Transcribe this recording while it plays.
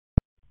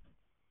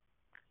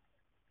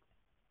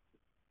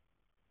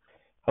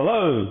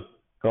Hello.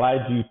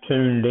 Glad you've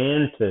tuned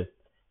in to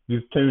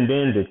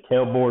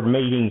Tailboard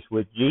Meetings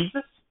with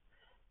Jesus.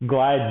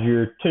 Glad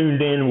you're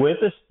tuned in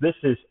with us. This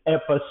is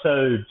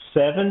episode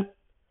 7.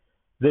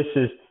 This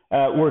is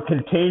we're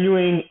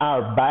continuing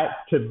our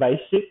back to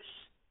basics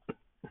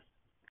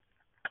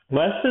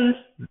lessons,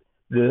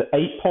 the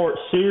 8-part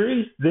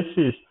series. This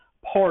is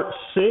part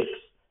 6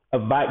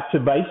 of back to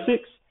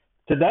basics.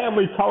 Today I'll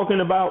be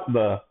talking about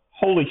the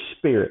Holy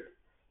Spirit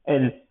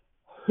and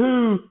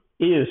who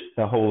is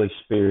the Holy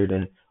Spirit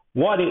and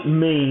what it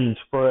means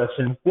for us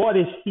and what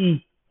is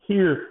He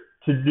here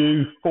to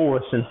do for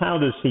us and how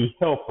does He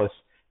help us.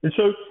 And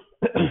so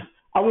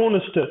I want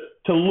us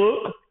to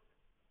look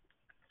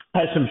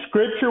at some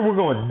scripture. We're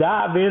going to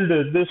dive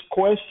into this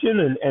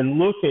question and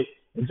look at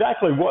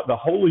exactly what the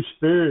Holy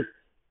Spirit,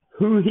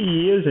 who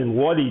He is and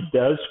what He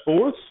does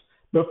for us.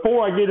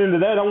 Before I get into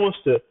that, I want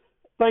us to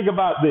think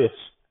about this.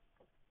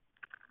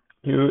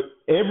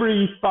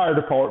 Every fire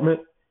department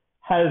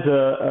has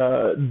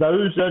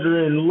those that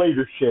are in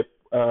leadership,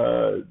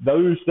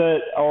 those that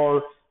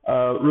are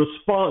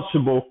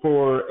responsible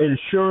for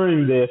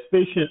ensuring the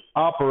efficient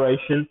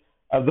operation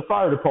of the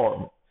fire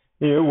department.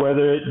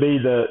 Whether it be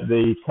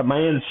the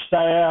command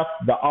staff,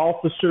 the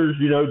officers,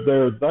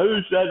 there are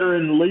those that are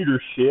in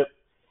leadership,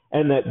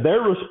 and that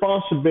their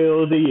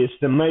responsibility is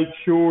to make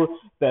sure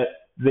that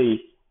the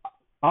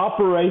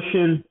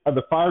operation of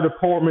the fire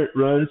department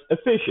runs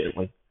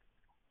efficiently.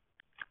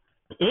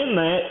 In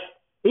that,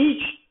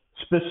 each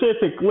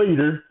specific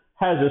leader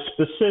has a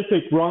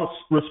specific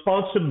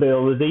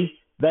responsibility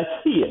that's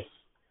his.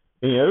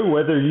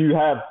 Whether you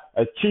have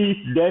a chief,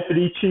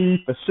 deputy chief,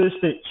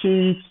 assistant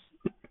chiefs,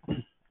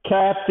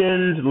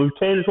 captains,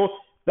 lieutenants,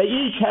 they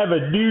each have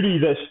a duty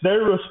that's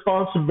their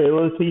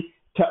responsibility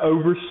to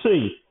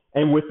oversee.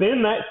 And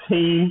within that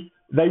team,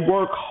 they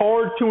work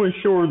hard to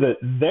ensure that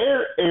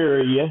their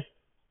area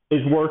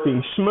is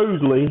working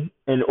smoothly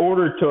in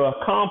order to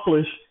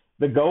accomplish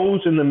the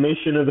goals and the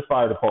mission of the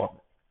fire department.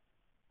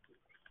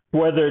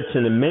 Whether it's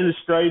an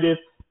administrative,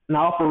 an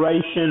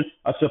operation,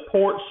 a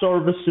support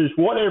services,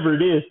 whatever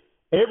it is,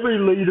 every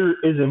leader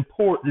is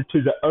important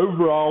to the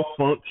overall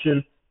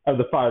function of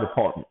the fire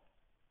department.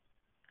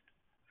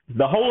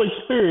 The Holy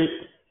Spirit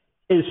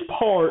is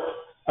part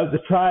of the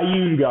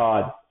triune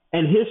God,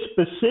 and His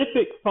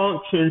specific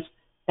functions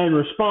and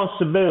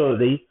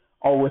responsibility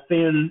are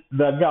within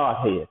the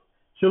Godhead.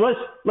 So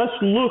let's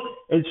look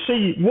and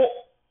see what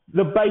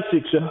the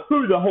basics of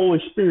who the Holy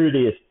Spirit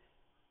is.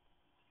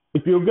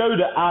 If you'll go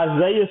to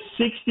Isaiah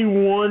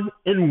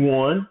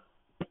 61:1,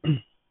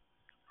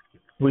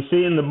 we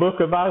see in the book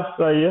of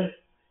Isaiah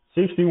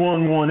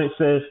 61:1, it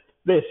says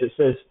this. It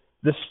says,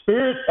 "The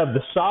Spirit of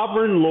the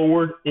Sovereign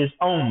Lord is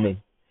on me,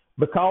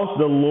 because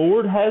the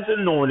Lord has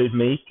anointed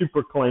me to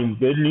proclaim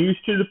good news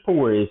to the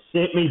poor. He has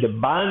sent me to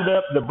bind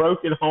up the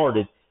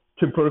brokenhearted,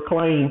 to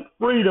proclaim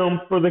freedom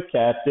for the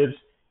captives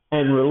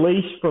and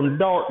release from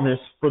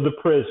darkness for the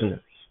prisoners."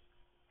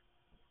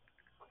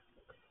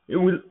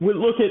 We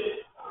look at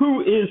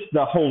who is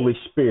the Holy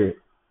Spirit.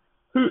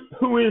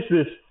 Who is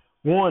this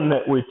one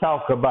that we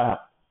talk about?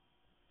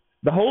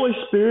 The Holy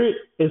Spirit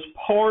is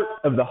part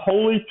of the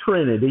Holy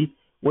Trinity,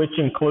 which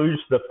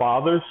includes the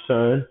Father,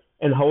 Son,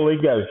 and Holy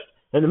Ghost.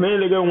 And a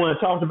minute ago when I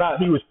talked about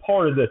He was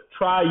part of the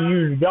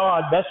triune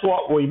God, that's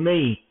what we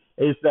mean,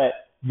 is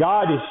that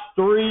God is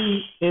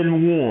 3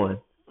 in 1,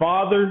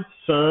 Father,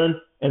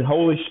 Son, and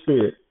Holy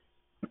Spirit.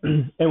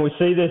 And we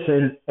see this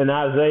in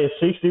Isaiah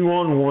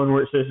 61:1,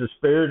 where it says, "The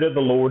Spirit of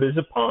the Lord is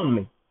upon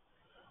me."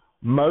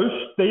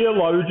 Most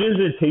theologians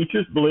and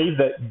teachers believe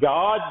that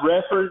God,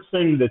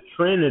 referencing the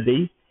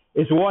Trinity,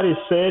 is what is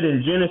said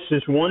in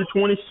Genesis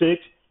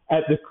 1:26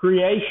 at the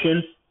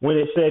creation, when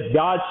it said,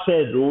 God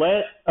said,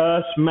 "Let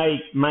us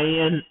make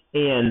man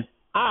in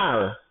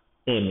our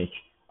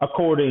image,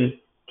 according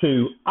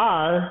to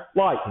our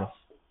likeness."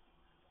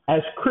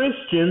 As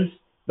Christians,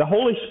 the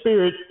Holy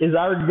Spirit is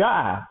our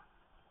guide.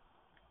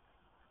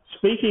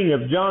 Speaking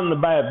of John the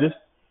Baptist,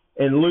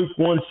 in Luke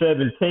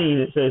 1:17,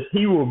 it says,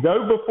 "He will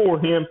go before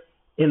him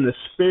in the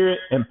spirit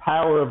and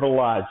power of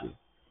Elijah."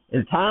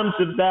 In times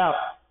of doubt,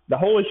 the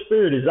Holy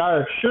Spirit is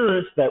our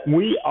assurance that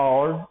we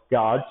are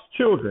God's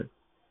children.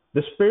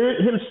 The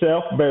Spirit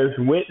Himself bears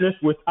witness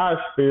with our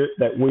spirit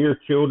that we are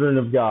children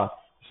of God.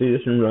 See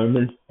this in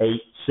Romans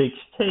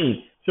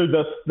 8:16. So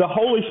the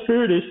Holy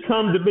Spirit has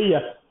come to be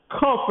a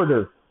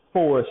comforter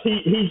for us.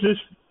 He's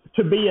just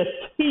to be a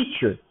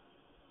teacher.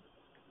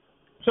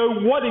 So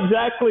what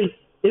exactly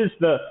is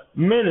the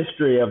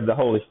ministry of the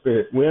Holy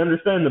Spirit? We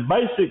understand the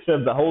basics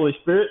of the Holy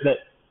Spirit, that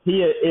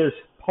He is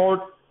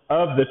part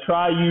of the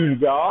triune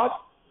God.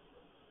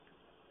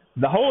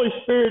 The Holy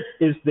Spirit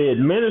is the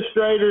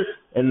administrator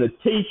and the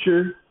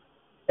teacher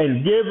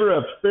and giver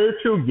of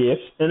spiritual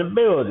gifts and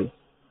abilities.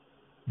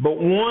 But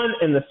one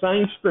and the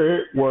same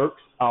Spirit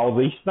works all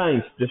these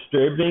things,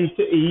 distributing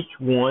to each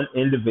one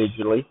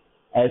individually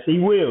as He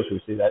wills. We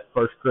see that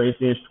 1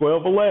 Corinthians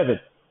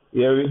 12:11.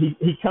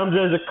 He comes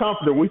as a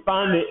comforter. We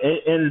find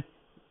it in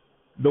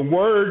the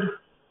Word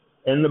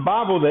in the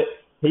Bible that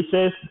He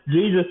says,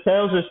 Jesus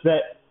tells us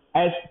that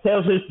as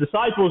tells his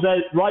disciples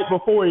that right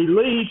before he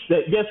leaves,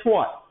 that guess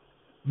what?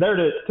 They're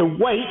to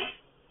wait,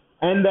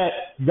 and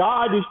that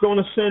God is going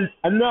to send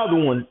another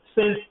one,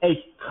 send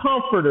a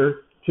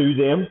comforter to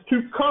them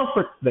to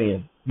comfort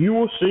them. You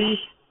will see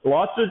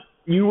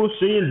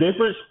in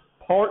different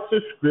parts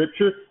of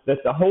Scripture that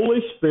the Holy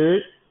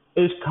Spirit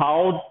is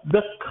called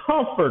the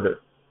Comforter.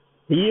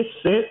 He is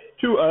sent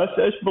to us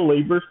as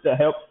believers to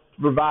help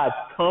to provide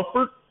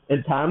comfort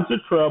in times of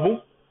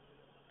trouble.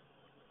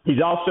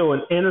 He's also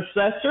an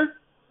intercessor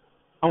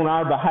on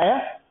our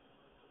behalf.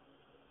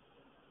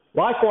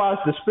 Likewise,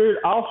 the Spirit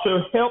also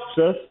helps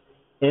us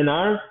in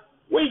our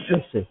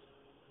weaknesses,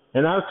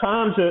 in our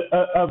times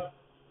of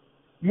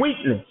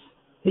weakness.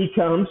 He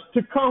comes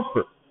to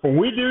comfort. For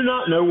we do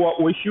not know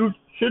what we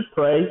should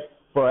pray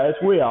for as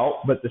we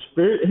ought, but the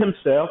Spirit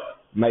himself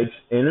makes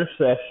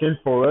intercession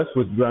for us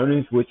with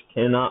groanings which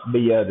cannot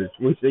be uttered.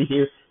 We see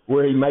here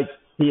where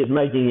he is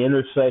making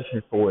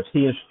intercession for us.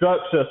 He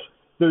instructs us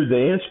through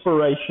the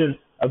inspiration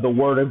of the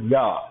Word of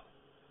God.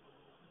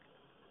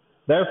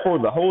 Therefore,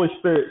 the Holy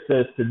Spirit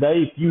says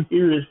today, if you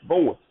hear his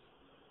voice,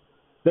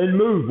 then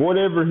move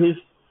whatever his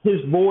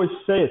voice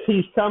says.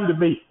 He's come to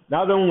be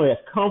not only a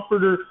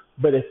comforter,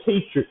 but a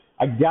teacher,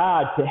 a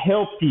guide to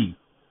help you.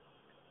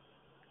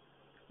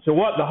 So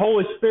what the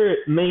Holy Spirit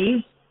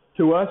means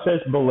to us as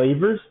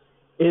believers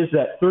is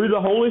that through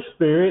the Holy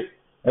Spirit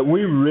that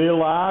we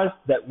realize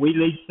that we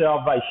need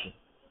salvation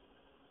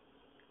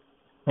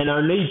and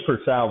our need for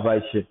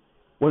salvation.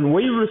 When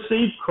we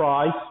receive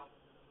Christ,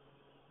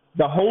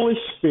 the Holy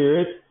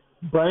Spirit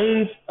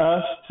brings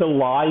us to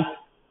life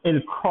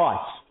in Christ,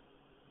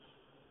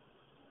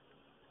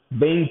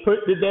 being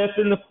put to death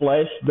in the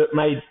flesh, but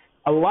made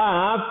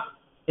alive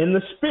in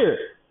the Spirit.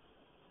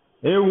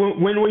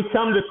 When we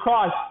come to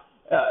Christ,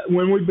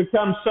 when we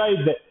become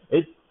saved,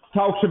 it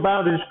talks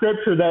about in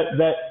Scripture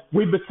that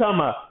we become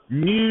a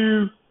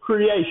new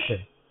creation,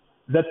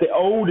 that the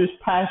old is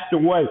passed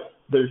away.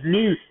 There's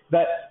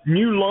that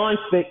new life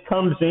that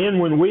comes in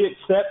when we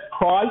accept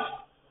Christ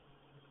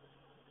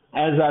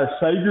as our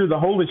Savior. The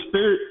Holy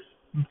Spirit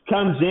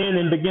comes in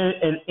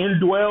and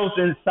indwells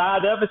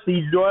inside of us.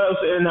 He dwells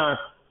in our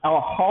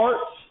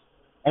hearts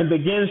and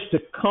begins to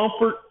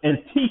comfort and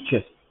teach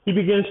us. He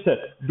begins to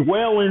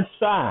dwell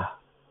inside.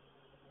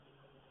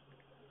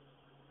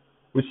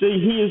 We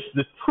see he is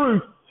the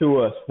truth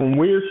to us when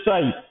we are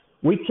saved.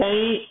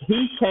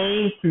 He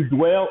came to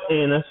dwell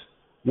in us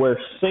where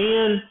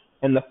sin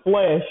and the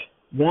flesh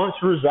once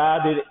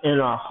resided in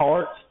our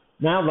hearts.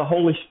 Now the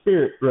Holy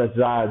Spirit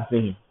resides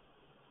in.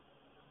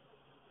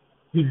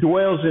 He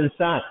dwells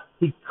inside.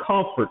 He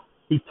comforts.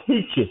 He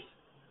teaches.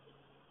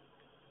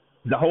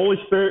 The Holy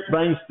Spirit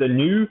brings the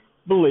new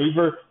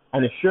believer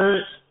an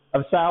assurance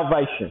of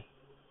salvation.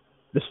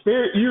 The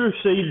Spirit you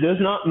receive does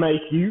not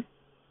make you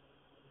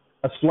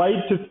a slave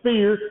to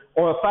fear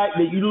or the fact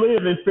that you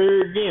live in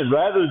fear again.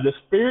 Rather, the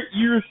Spirit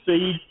you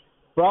received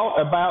brought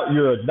about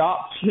your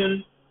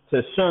adoption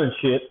to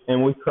sonship,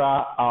 and we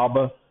cry,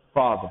 Abba,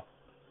 Father.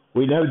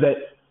 We know that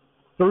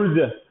through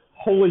the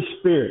Holy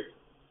Spirit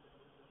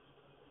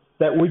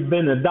that we've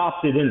been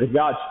adopted into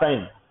God's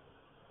family.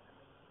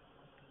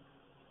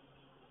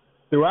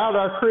 Throughout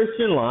our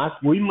Christian life,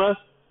 we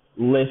must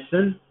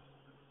listen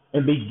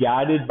and be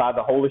guided by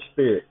the Holy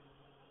Spirit.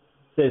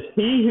 It says,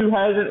 he who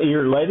has an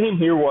ear, let him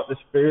hear what the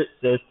Spirit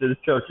says to the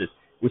churches.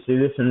 We see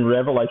this in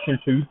Revelation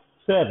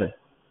 2:7.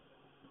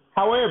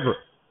 However,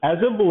 as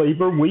a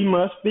believer, we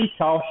must be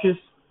cautious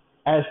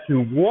as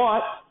to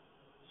what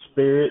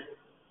spirit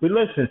we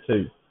listen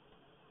to.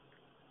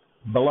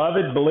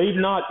 Beloved, believe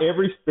not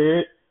every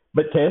spirit,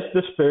 but test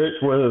the spirits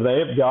whether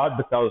they of God,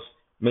 because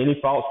many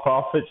false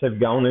prophets have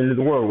gone into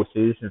the world. We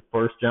see this in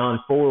 1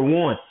 John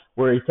 4:1,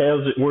 where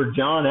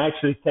John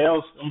actually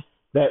tells them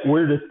that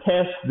we're to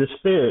test the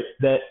spirit,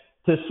 that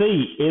to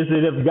see, is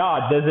it of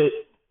God? Does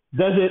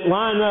it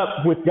line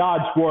up with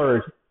God's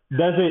word?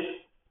 Does it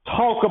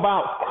talk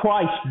about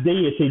Christ's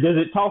deity? Does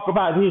it talk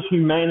about his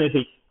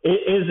humanity?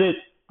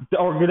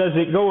 Or does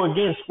it go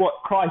against what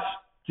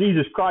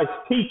Jesus Christ's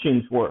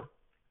teachings were?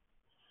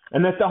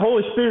 And that the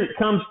Holy Spirit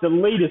comes to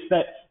lead us,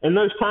 that in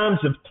those times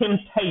of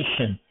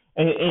temptation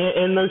and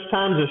in those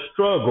times of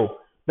struggle,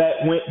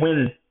 that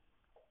when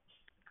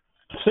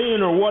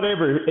sin or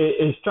whatever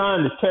is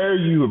trying to tear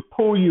you or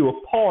pull you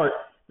apart,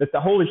 that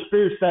the Holy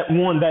Spirit's that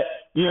one that,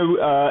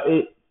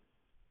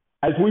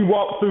 as we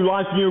walk through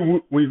life,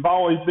 we've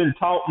always been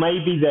taught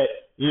maybe that,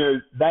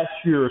 that's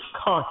your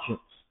conscience.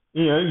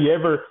 You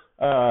ever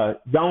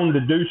gone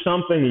to do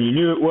something and you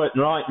knew it wasn't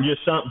right and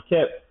just something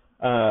kept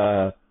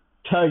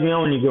tugging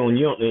on you going,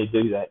 you don't need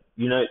to do that.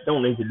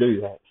 Don't need to do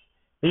that.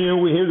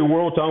 We hear the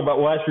world talk about,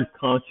 well, that's your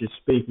conscience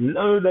speaking.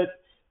 No,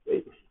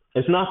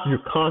 it's not your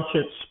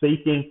conscience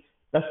speaking.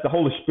 That's the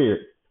Holy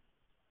Spirit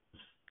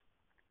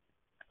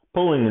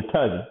pulling and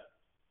tugging,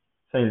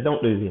 saying,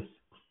 don't do this.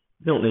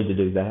 You don't need to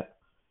do that.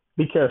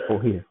 Be careful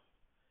here.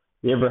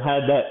 You ever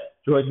had that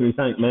situation where you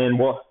think, man,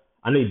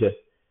 I need to,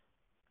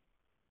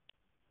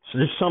 so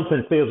there's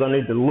something feels I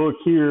need to look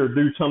here or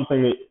do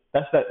something.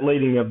 That's that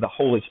leading of the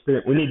Holy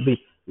Spirit. We need to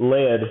be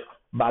led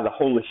by the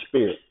Holy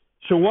Spirit.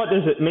 So what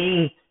does it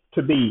mean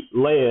to be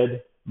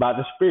led by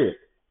the Spirit?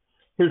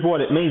 Here's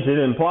what it means. It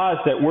implies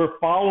that we're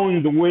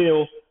following the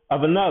will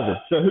of another.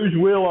 So whose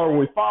will are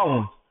we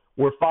following?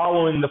 We're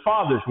following the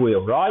Father's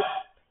will, right?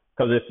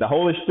 Because if the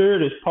Holy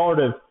Spirit is part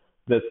of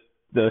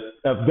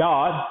of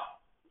God,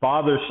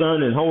 Father,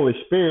 Son, and Holy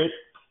Spirit,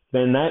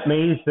 then that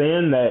means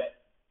then that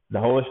the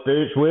Holy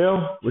Spirit's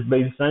will would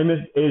be the same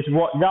as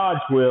what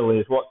God's will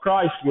is, what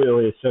Christ's will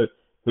is. So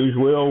whose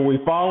will are we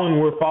following?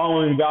 We're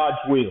following God's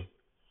will.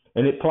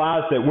 And it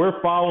implies that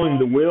we're following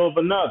the will of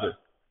another.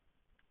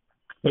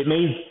 It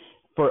means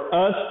for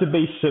us to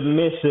be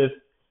submissive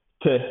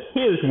to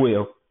His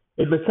will.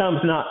 It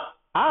becomes not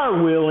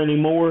our will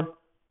anymore,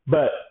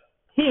 but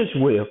His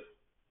will.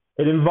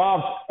 It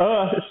involves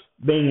us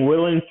being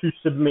willing to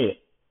submit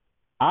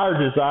our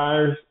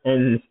desires,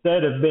 and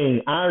instead of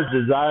being our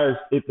desires,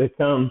 it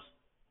becomes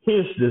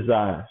His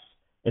desires.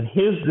 And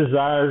His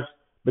desires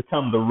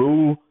become the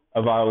rule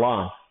of our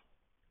life.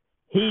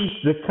 He's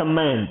the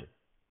commander,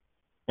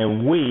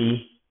 and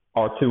we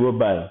are to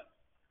obey.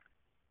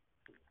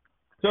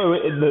 So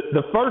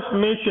the first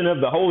mention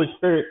of the Holy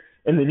Spirit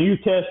in the New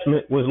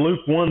Testament was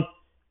Luke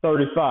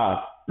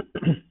 1:35.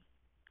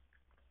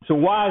 So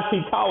why is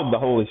He called the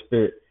Holy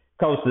Spirit?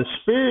 Because the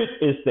Spirit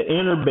is the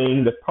inner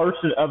being, the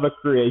person of a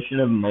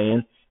creation of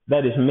man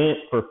that is meant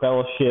for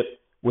fellowship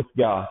with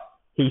God.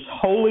 He's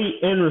holy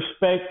in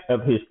respect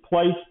of His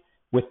place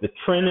with the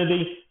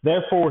Trinity.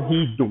 Therefore,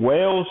 He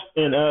dwells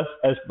in us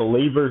as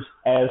believers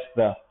as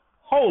the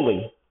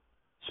Holy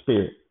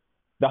Spirit.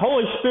 The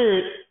Holy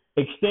Spirit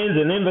extends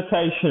an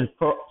invitation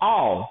for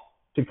all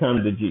to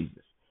come to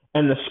Jesus.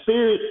 And the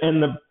Spirit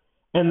and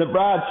the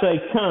bride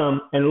say,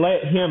 "Come," and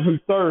let him who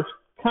thirsts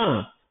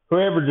come.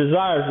 Whoever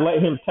desires,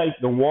 let him take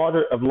the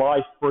water of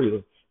life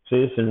freely.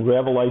 See this in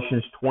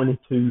Revelations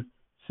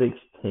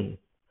 22:16.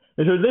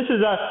 And so this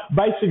is our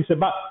basics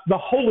about the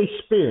Holy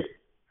Spirit,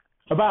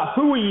 about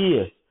who He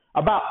is,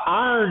 about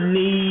our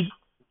need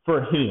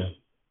for Him.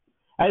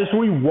 As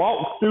we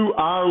walk through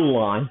our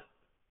life,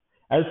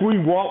 as we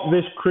walk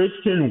this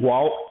Christian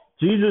walk,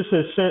 Jesus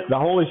has sent the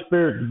Holy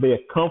Spirit to be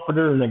a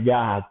comforter and a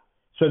guide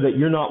so that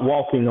you're not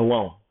walking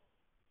alone.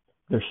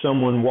 There's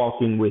someone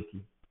walking with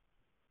you.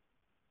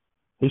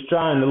 He's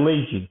trying to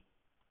lead you.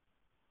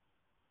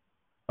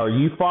 Are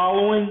you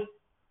following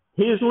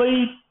His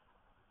lead,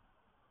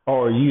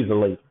 or are you the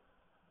leader?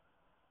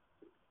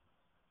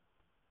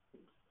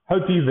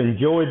 Hope you've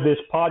enjoyed this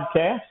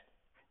podcast.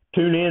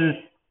 Tune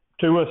in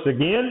to us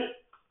again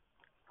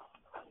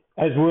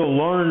as we'll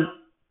learn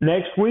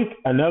next week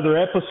another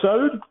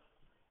episode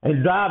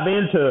and dive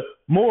into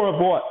more of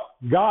what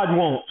God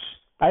wants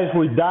as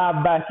we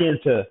dive back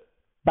to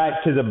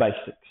the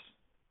basics.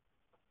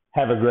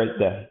 Have a great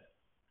day.